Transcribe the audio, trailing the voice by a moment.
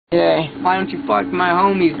Yeah. Why don't you fuck my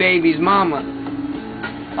homie's baby's mama?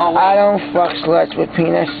 Oh, wait. I don't fuck sluts with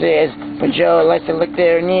penises, but Joe likes to lick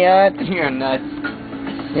their nuts. You're nuts.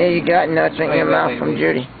 Yeah, you got nuts in your mouth from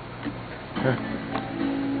Judy.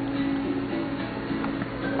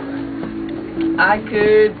 I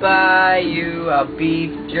could buy you a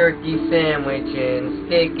beef jerky sandwich and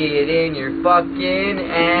stick it in your fucking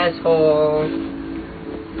asshole,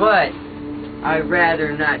 but I'd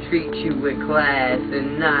rather not treat you with class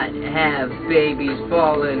and not have babies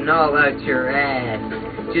falling all out your ass.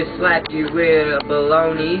 Just slap you with a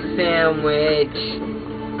bologna sandwich.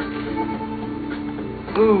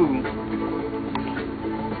 Ooh.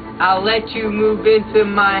 I'll let you move into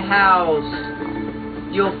my house.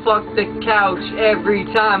 You'll fuck the couch every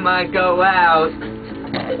time I go out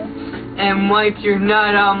and wipe your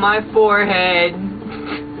nut on my forehead.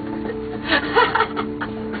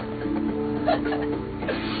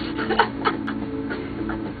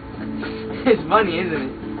 It's funny, isn't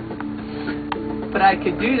it? But I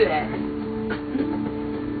could do that.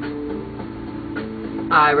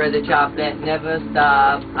 I'd rather chop that never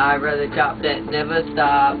stop. I'd rather chop that never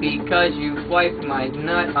stop because you wiped my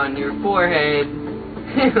nut on your forehead.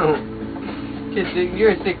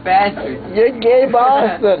 You're a sick bastard. You're gay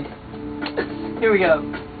bastard. Here we go.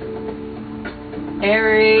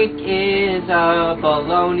 Eric is a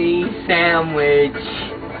bologna sandwich.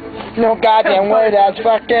 No goddamn way that's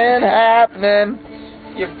fucking happening.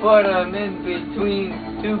 You put them in between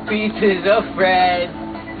two pieces of bread.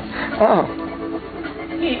 Oh.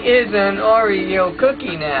 He is an Oreo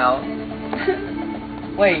cookie now.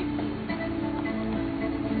 Wait.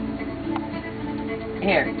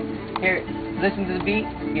 Here, listen to the beat.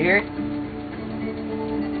 You hear it?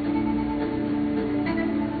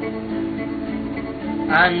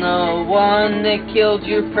 I'm the one that killed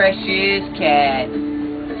your precious cat,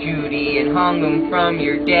 Judy, and hung him from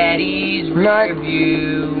your daddy's rear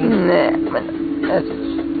view.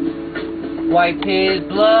 Wiped his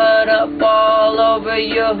blood up all over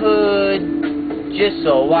your hood, just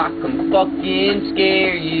so I can fucking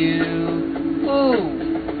scare you. Ooh.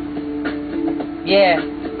 Yeah.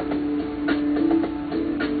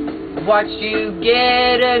 Watched you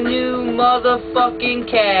get a new motherfucking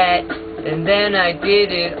cat, and then I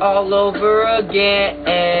did it all over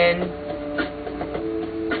again.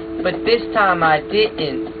 But this time I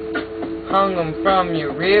didn't. Hung him from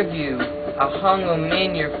your rear view. I hung him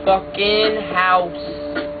in your fucking house.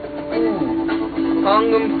 Ooh. Hung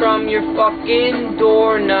him from your fucking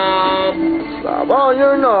doorknob. Stop on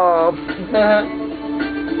your knob.